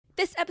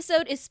This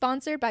episode is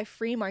sponsored by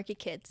Free Market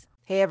Kids.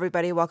 Hey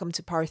everybody, welcome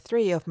to part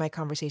 3 of my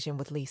conversation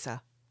with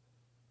Lisa.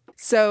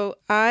 So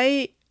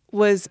I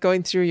was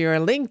going through your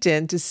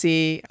LinkedIn to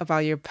see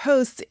about your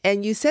posts,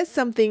 and you said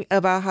something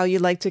about how you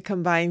like to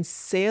combine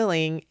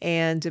sailing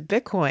and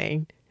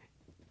Bitcoin.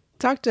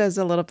 Talk to us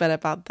a little bit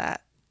about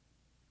that.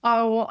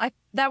 Oh, well,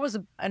 that was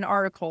an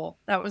article.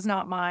 That was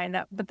not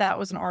mine. But that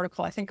was an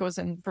article. I think it was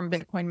from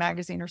Bitcoin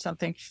Magazine or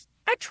something.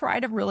 I try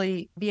to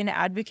really be an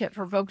advocate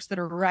for folks that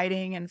are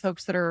writing and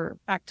folks that are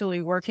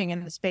actively working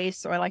in the space.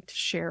 So I like to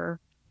share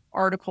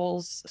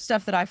articles,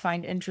 stuff that I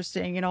find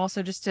interesting, and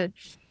also just to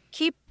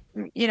keep,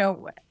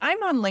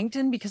 I'm on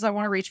LinkedIn because I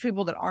want to reach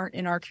people that aren't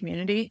in our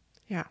community.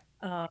 Yeah.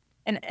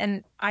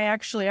 And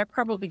I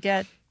probably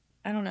get,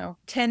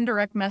 10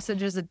 direct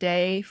messages a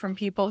day from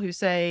people who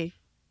say,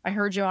 I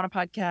heard you on a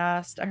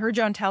podcast. I heard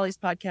you on Tally's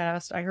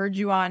podcast. I heard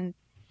you on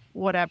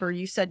whatever.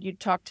 You said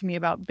you'd talk to me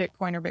about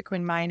Bitcoin or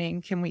Bitcoin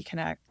mining. Can we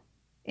connect?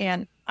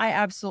 And I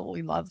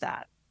absolutely love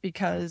that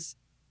because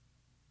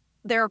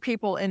there are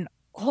people in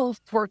all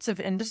sorts of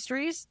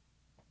industries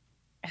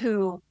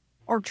who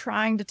are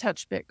trying to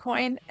touch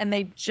Bitcoin, and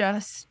they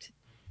just,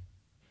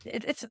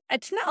 it's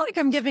not like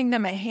I'm giving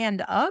them a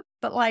hand up,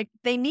 but like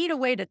they need a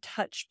way to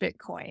touch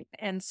Bitcoin.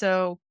 And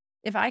so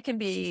if I can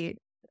be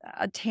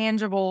a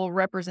tangible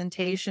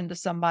representation to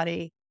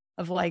somebody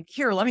of like,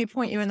 here, let me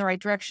point you in the right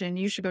direction.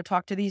 You should go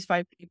talk to these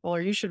 5 people,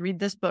 or you should read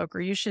this book, or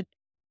you should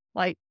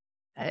I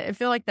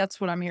feel like that's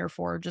what I'm here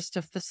for, just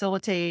to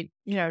facilitate,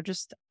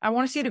 I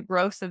want to see the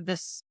growth of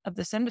this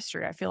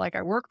industry. I feel like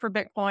I work for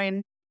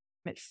Bitcoin.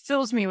 It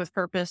fills me with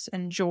purpose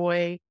and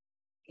joy.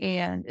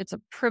 And it's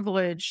a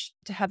privilege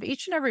to have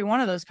each and every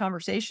one of those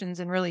conversations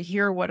and really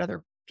hear what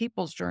other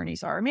people's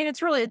journeys are. I mean,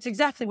 it's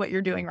exactly what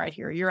you're doing right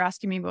here. You're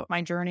asking me what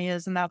my journey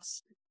is, and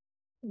that's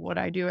what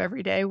I do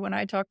every day when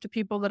I talk to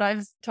people that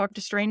I've talked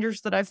to, strangers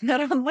that I've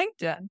met on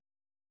LinkedIn.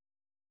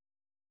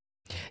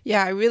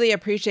 Yeah, I really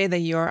appreciate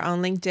that you're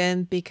on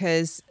LinkedIn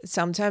because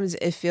sometimes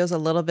it feels a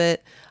little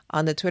bit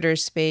on the Twitter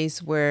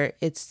space where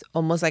it's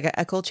almost like an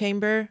echo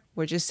chamber.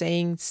 We're just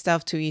saying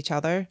stuff to each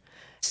other.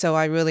 So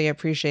I really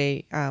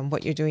appreciate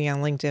what you're doing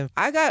on LinkedIn.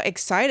 I got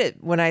excited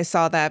when I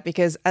saw that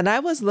and I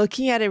was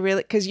looking at it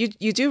really, because you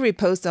do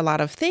repost a lot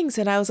of things.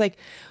 And I was like,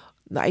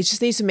 I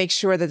just need to make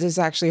sure that this is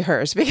actually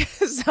hers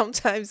because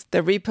sometimes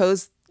the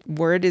repost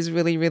word is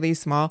really, really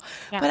small.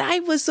 Yeah. But I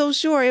was so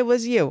sure it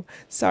was you.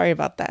 Sorry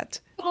about that.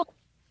 Well,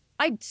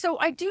 I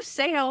do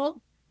sail.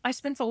 I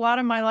spent a lot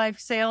of my life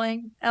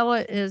sailing.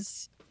 Ella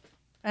is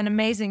an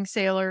amazing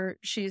sailor.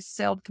 She's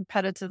sailed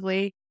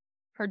competitively.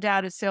 Her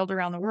dad has sailed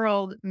around the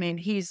world. I mean,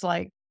 he's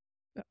like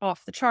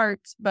off the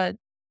charts. But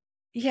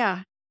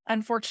yeah,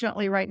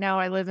 unfortunately, right now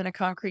I live in a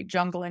concrete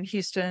jungle in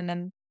Houston,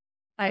 and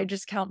I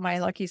just count my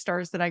lucky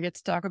stars that I get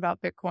to talk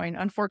about Bitcoin.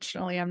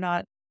 Unfortunately, I'm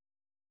not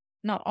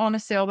on a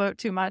sailboat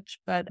too much,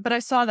 but I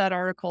saw that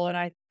article, and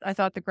I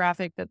thought the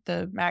graphic that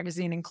the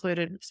magazine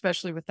included,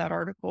 especially with that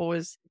article,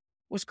 was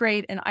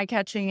great and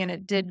eye-catching, and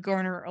it did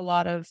garner a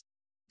lot of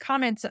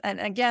comments.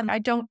 And again, I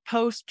don't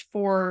post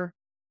for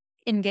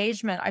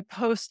engagement. I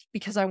post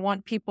because I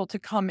want people to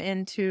come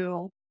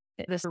into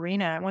this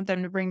arena. I want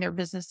them to bring their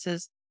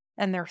businesses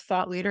and their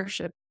thought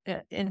leadership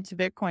into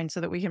Bitcoin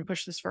so that we can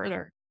push this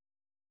further.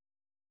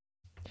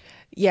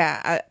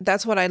 Yeah,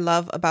 that's what I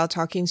love about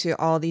talking to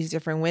all these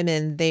different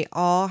women. They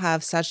all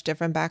have such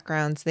different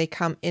backgrounds. They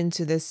come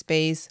into this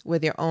space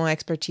with their own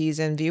expertise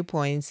and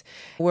viewpoints.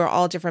 We're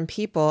all different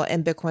people,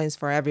 and Bitcoin is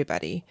for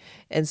everybody.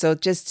 And so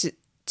just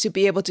to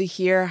be able to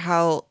hear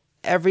how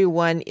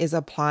everyone is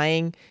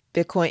applying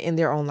Bitcoin in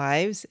their own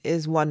lives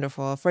is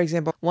wonderful. For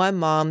example, one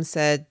mom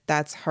said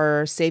that's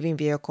her saving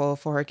vehicle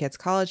for her kids'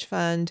 college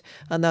fund.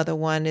 Another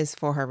one is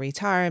for her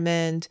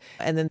retirement.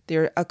 And then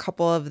there are a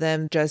couple of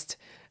them just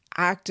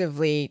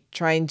actively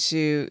trying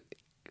to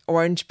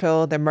orange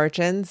pill the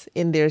merchants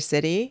in their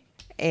city.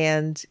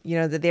 And,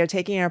 that they're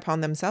taking it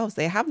upon themselves.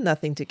 They have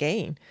nothing to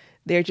gain.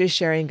 They're just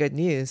sharing good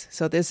news.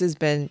 So this has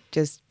been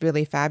just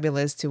really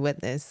fabulous to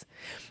witness.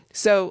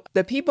 So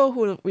the people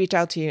who reach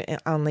out to you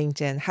on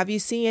LinkedIn, have you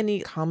seen any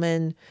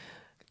common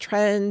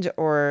trend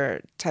or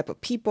type of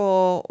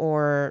people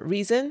or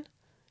reason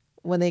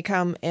when they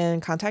come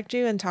and contact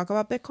you and talk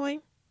about Bitcoin?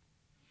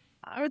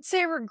 I would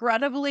say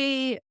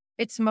regrettably,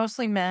 it's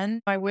mostly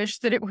men. I wish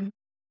that it would.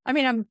 I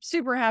mean, I'm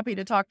super happy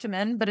to talk to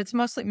men, but it's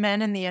mostly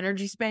men in the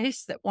energy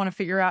space that want to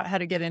figure out how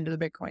to get into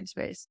the Bitcoin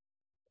space,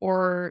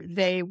 or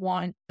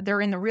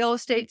they're in the real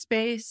estate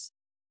space,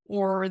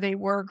 or they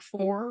work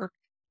for,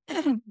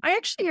 I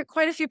actually get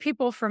quite a few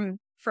people from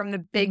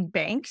the big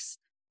banks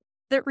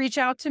that reach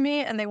out to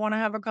me and they want to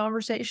have a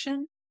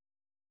conversation.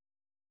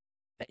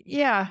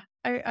 Yeah,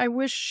 I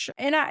wish,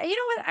 and you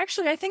know what,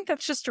 actually, I think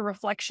that's just a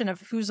reflection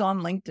of who's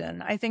on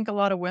LinkedIn. I think a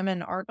lot of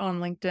women aren't on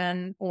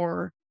LinkedIn,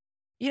 or,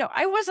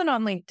 I wasn't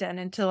on LinkedIn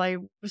until I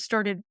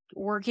started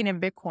working in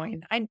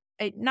Bitcoin. I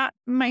not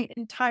my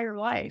entire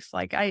life.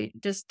 Like I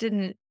just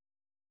didn't,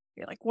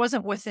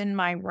 wasn't within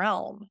my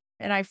realm.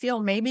 And I feel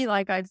maybe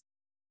like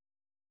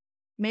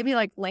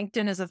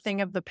LinkedIn is a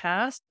thing of the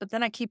past, but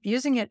then I keep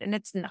using it and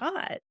it's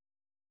not.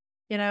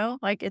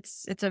 Like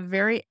it's a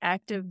very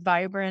active,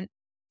 vibrant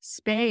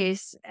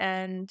space.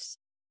 And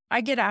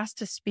I get asked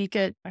to speak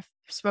I've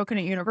spoken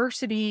at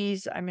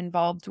universities. I'm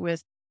involved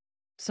with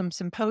some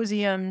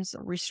symposiums,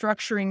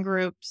 restructuring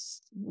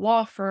groups,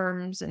 law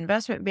firms,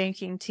 investment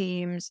banking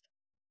teams,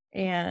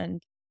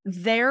 and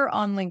they're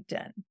on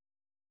LinkedIn.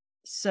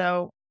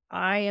 So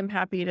I am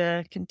happy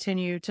to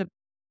continue to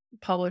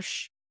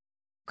publish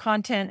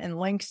content and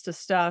links to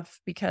stuff,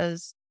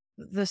 because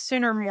the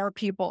sooner more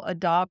people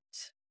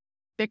adopt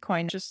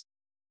Bitcoin, just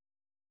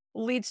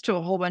leads to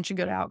a whole bunch of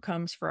good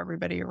outcomes for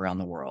everybody around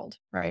the world,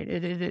 right?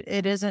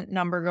 It isn't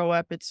number go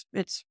up, it's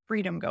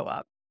freedom go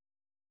up.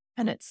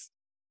 And it's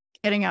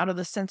getting out of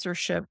the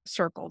censorship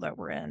circle that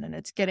we're in, and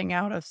it's getting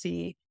out of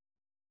the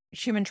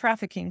human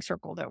trafficking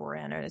circle that we're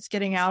in, and it's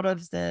getting out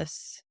of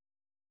this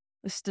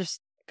just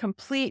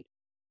complete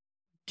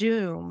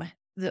doom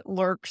that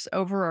lurks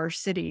over our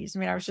cities. I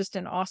mean, I was just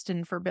in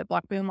Austin for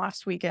BitBlock Boom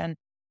last weekend,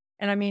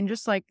 and I mean,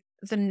 just like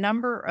the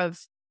number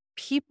of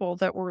people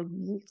that were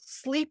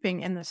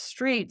sleeping in the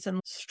streets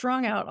and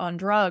strung out on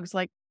drugs,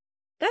 like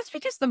that's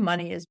because the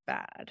money is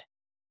bad,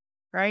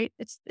 right?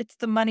 It's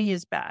the money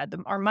is bad.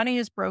 Our money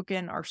is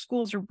broken. Our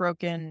schools are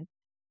broken.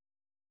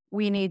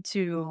 We need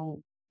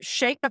to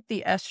shake up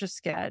the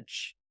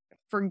Etch-a-Sketch,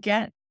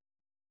 forget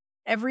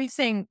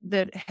everything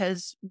that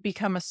has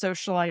become a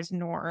socialized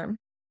norm,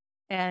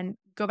 and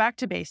go back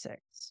to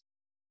basics,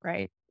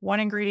 right?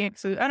 One ingredient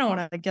food. I don't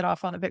want to get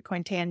off on a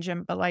Bitcoin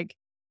tangent, but like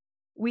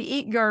we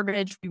eat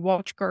garbage, we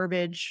watch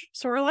garbage,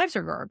 so our lives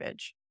are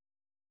garbage.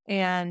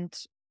 And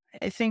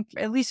I think,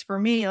 at least for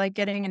me, like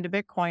getting into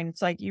Bitcoin,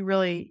 it's like you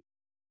really,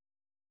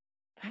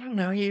 I don't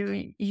know,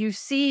 you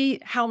see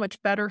how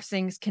much better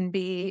things can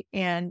be,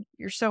 and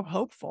you're so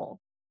hopeful.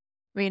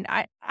 I mean,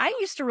 I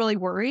used to really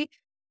worry,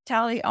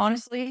 Tally,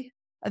 honestly,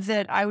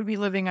 that I would be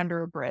living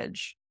under a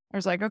bridge. I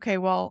was like, okay,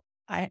 well,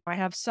 I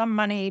have some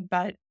money,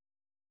 but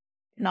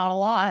not a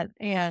lot.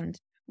 And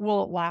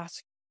will it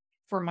last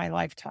for my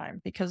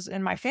lifetime? Because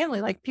in my family,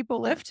 like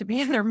people live to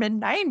be in their mid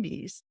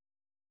 90s.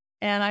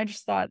 And I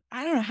just thought,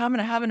 I don't know how I'm going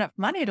to have enough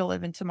money to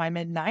live into my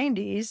mid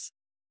 90s.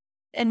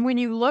 And when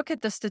you look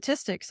at the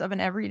statistics of an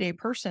everyday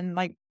person,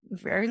 like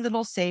very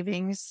little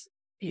savings,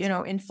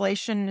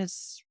 inflation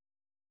is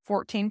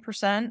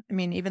 14%. I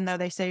mean, even though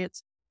they say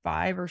it's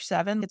 5 or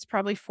 7, it's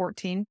probably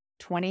 14,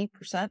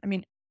 20%. I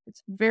mean,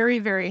 it's very,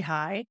 very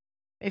high.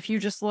 If you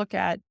just look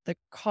at the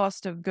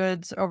cost of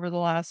goods over the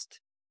last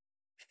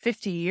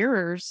 50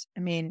 years, I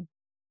mean,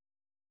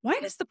 why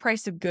does the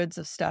price of goods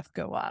of stuff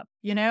go up?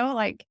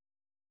 Like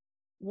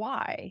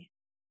why?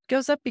 It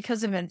goes up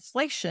because of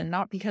inflation,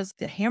 not because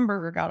the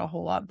hamburger got a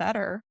whole lot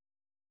better.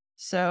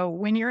 So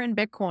when you're in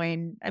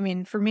Bitcoin, I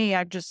mean, for me,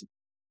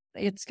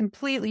 it's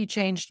completely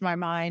changed my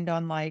mind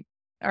on like,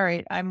 all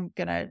right, I'm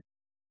going to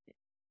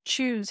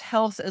choose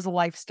health as a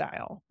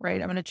lifestyle,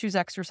 right? I'm going to choose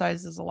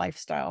exercise as a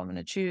lifestyle. I'm going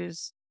to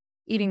choose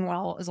eating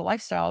well as a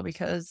lifestyle,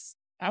 because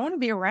I want to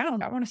be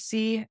around. I want to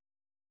see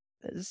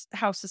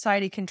how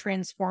society can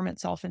transform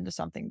itself into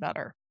something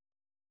better.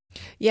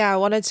 Yeah, I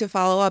wanted to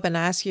follow up and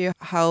ask you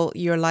how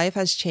your life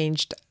has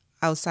changed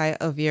outside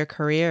of your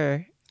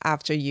career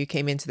after you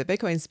came into the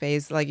Bitcoin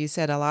space. Like you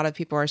said, a lot of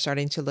people are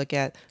starting to look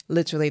at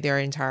literally their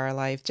entire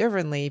life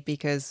differently,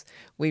 because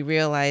we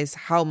realize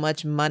how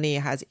much money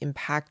has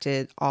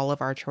impacted all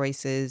of our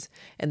choices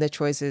and the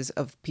choices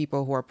of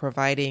people who are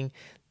providing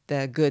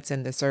the goods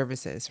and the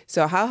services.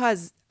 So how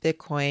has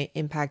Bitcoin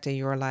impacted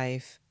your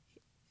life?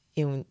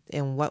 In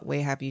what way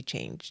have you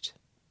changed?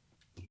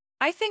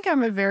 I think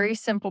I'm a very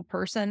simple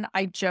person.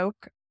 I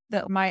joke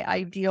that my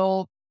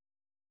ideal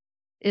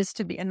is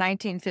to be a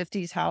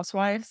 1950s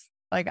housewife.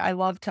 Like I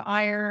love to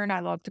iron,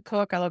 I love to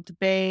cook, I love to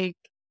bake.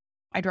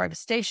 I drive a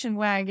station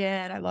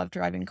wagon. I love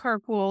driving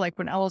carpool. Like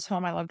when Ella's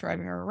home, I love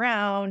driving her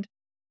around.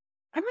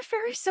 I'm a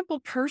very simple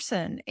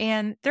person,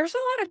 and there's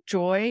a lot of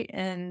joy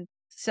in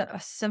a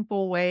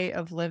simple way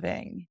of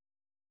living.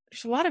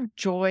 There's a lot of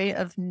joy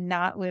of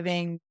not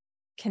living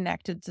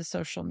connected to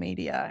social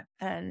media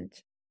and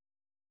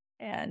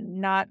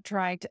not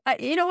trying to,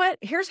 you know what?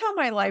 Here's how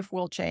my life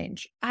will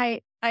change.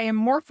 I am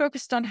more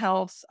focused on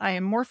health. I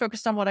am more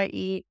focused on what I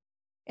eat.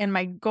 And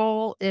my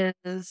goal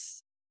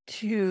is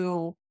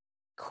to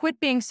quit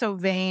being so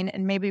vain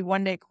and maybe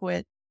one day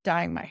quit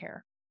dyeing my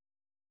hair.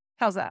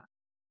 How's that?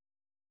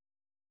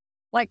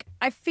 Like,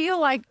 I feel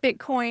like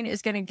Bitcoin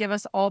is going to give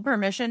us all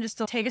permission just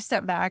to take a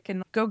step back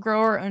and go grow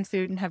our own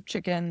food and have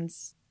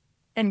chickens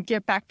and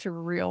get back to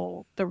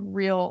the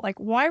real, like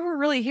why we're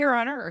really here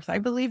on Earth. I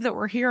believe that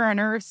we're here on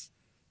Earth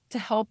to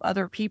help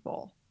other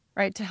people,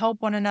 right? To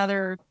help one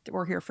another.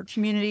 We're here for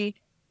community.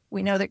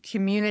 We know that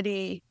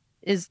community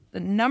is the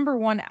number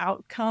one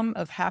outcome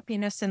of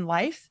happiness in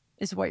life,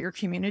 is what your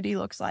community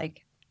looks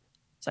like.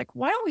 It's like,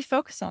 why don't we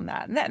focus on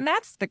that? And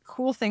that's the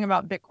cool thing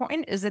about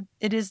Bitcoin, is that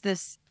it is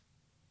this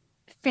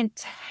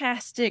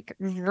fantastic,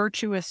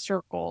 virtuous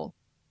circle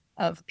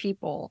of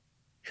people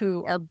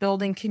who are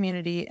building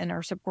community and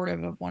are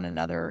supportive of one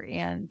another.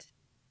 And,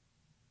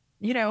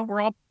 we're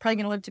all probably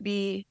going to live to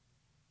be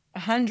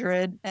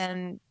 100,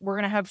 and we're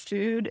going to have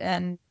food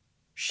and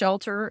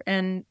shelter,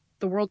 and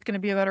the world's going to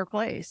be a better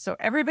place. So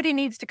everybody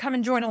needs to come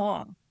and join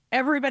along.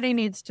 Everybody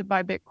needs to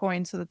buy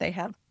Bitcoin so that they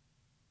have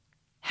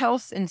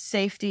health and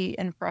safety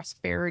and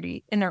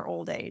prosperity in their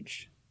old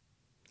age.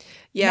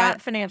 Yeah.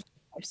 Not financial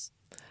lives.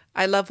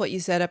 I love what you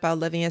said about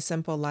living a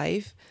simple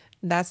life.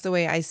 That's the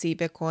way I see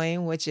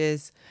Bitcoin, which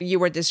is you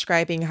were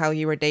describing how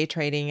you were day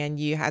trading and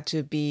you had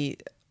to be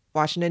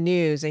watching the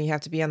news and you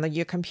have to be on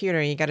your computer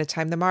and you got to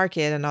time the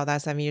market and all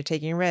that stuff. And you're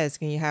taking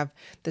risk and you have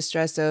the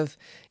stress of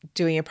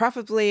doing it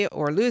profitably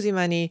or losing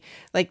money.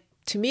 Like,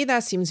 to me,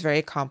 that seems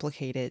very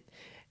complicated.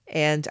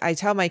 And I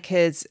tell my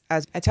kids,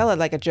 as I tell it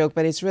like a joke,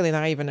 but it's really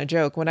not even a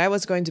joke. When I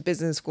was going to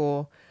business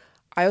school,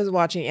 I was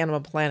watching Animal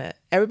Planet.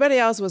 Everybody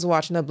else was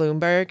watching the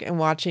Bloomberg and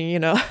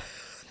watching,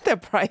 the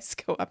price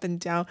go up and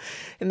down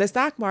in the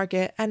stock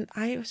market. And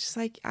I was just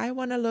like, I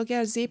want to look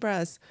at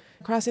zebras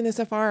crossing the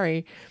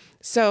safari.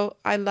 So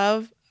I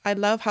love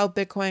how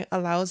Bitcoin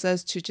allows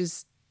us to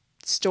just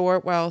store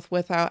wealth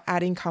without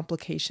adding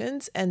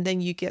complications. And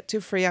then you get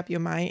to free up your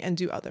mind and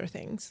do other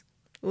things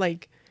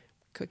like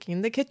cooking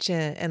in the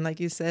kitchen. And like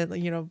you said,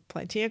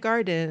 planting a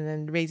garden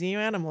and raising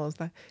your animals,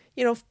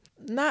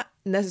 not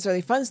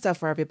necessarily fun stuff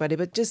for everybody,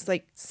 but just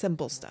like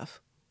simple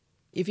stuff.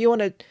 If you want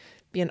to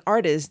be an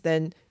artist,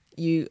 then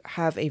you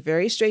have a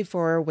very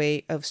straightforward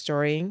way of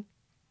storing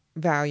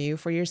value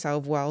for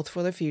yourself, wealth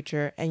for the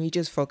future, and you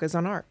just focus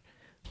on art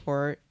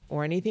or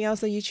anything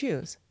else that you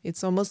choose.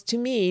 It's almost, to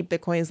me,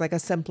 Bitcoin is like a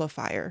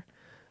simplifier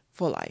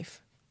for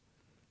life.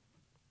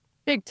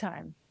 Big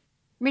time.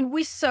 I mean,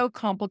 we so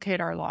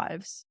complicate our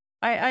lives.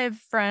 I have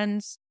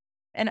friends,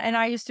 and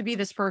I used to be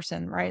this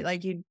person, right?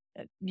 Like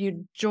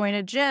you'd join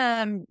a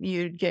gym,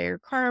 you'd get your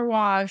car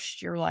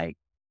washed,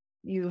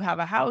 you have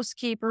a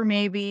housekeeper,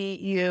 maybe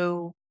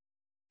you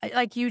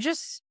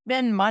just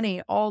spend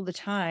money all the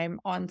time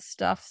on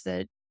stuff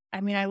that,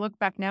 I look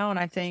back now and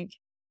I think,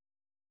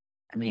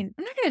 I'm not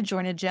going to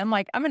join a gym.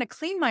 Like, I'm going to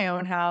clean my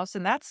own house,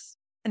 and that's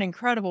an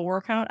incredible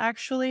workout,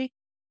 actually.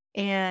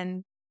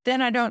 And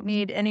then I don't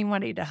need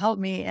anybody to help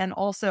me. And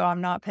also,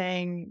 I'm not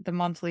paying the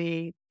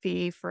monthly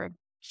fee for a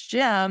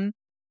gym.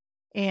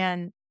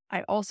 And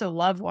I also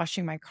love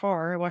washing my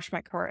car. I wash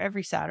my car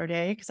every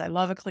Saturday because I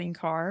love a clean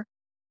car.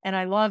 And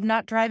I love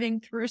not driving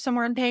through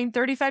somewhere and paying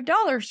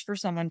 $35 for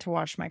someone to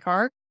wash my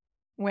car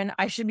when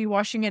I should be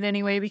washing it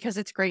anyway because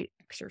it's great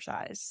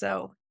exercise.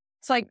 So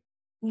it's like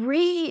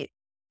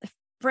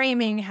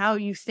reframing how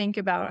you think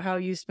about how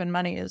you spend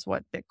money is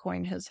what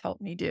Bitcoin has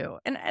helped me do.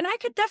 And I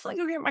could definitely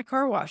go get my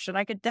car washed, and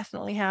I could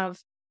definitely have,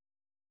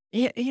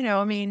 it's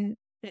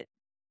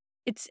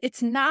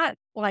not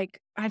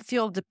like I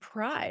feel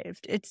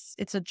deprived. It's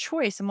a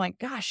choice. I'm like,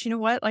 gosh, you know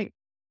what? Like,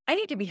 I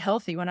need to be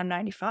healthy when I'm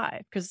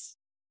 95 because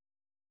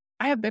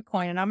I have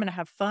Bitcoin and I'm going to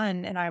have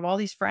fun, and I have all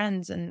these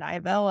friends, and I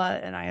have Ella,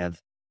 and I have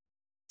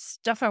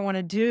stuff I want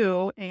to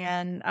do,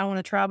 and I want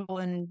to travel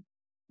and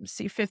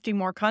see 50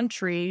 more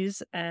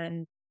countries,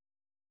 and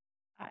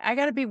I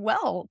got to be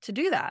well to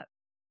do that.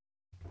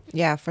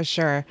 Yeah, for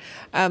sure.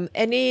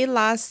 Any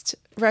last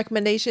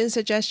recommendations,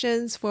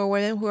 suggestions for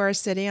women who are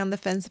sitting on the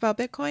fence about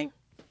Bitcoin?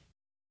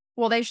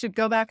 Well, they should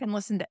go back and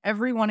listen to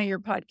every one of your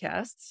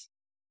podcasts.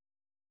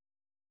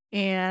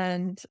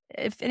 And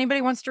if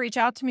anybody wants to reach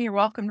out to me, you're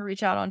welcome to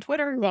reach out on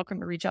Twitter. You're welcome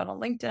to reach out on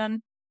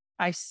LinkedIn.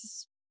 I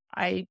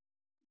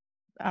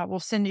will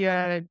send you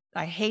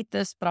I hate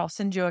this, but I'll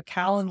send you a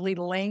Calendly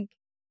link.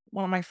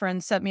 One of my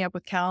friends set me up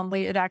with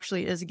Calendly. It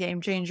actually is a game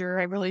changer.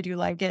 I really do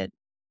like it.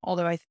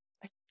 Although I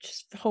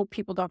just hope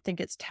people don't think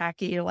it's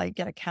tacky to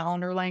get a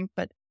calendar link,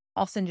 but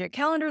I'll send you a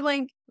calendar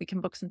link. We can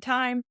book some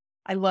time.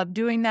 I love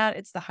doing that.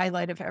 It's the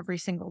highlight of every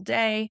single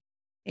day.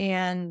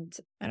 And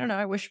I don't know,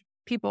 I wish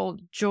people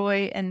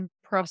joy and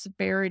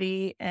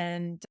prosperity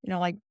and,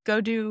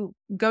 go do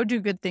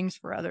good things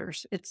for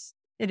others. It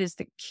is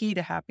the key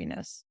to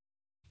happiness.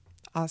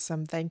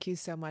 Awesome. Thank you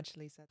so much,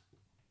 Lisa.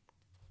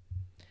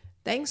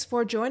 Thanks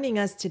for joining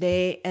us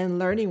today and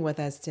learning with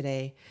us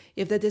today.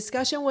 If the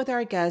discussion with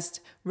our guest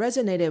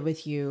resonated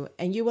with you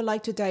and you would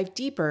like to dive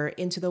deeper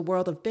into the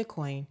world of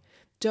Bitcoin,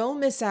 don't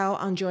miss out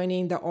on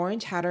joining the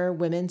Orange Hatter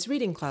Women's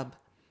Reading Club.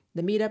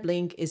 The meetup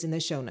link is in the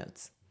show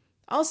notes.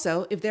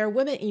 Also, if there are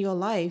women in your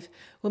life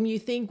whom you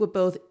think would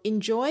both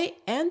enjoy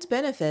and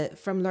benefit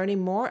from learning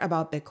more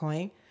about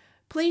Bitcoin,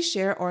 please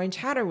share Orange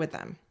Hatter with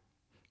them.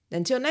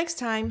 Until next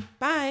time,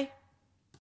 bye!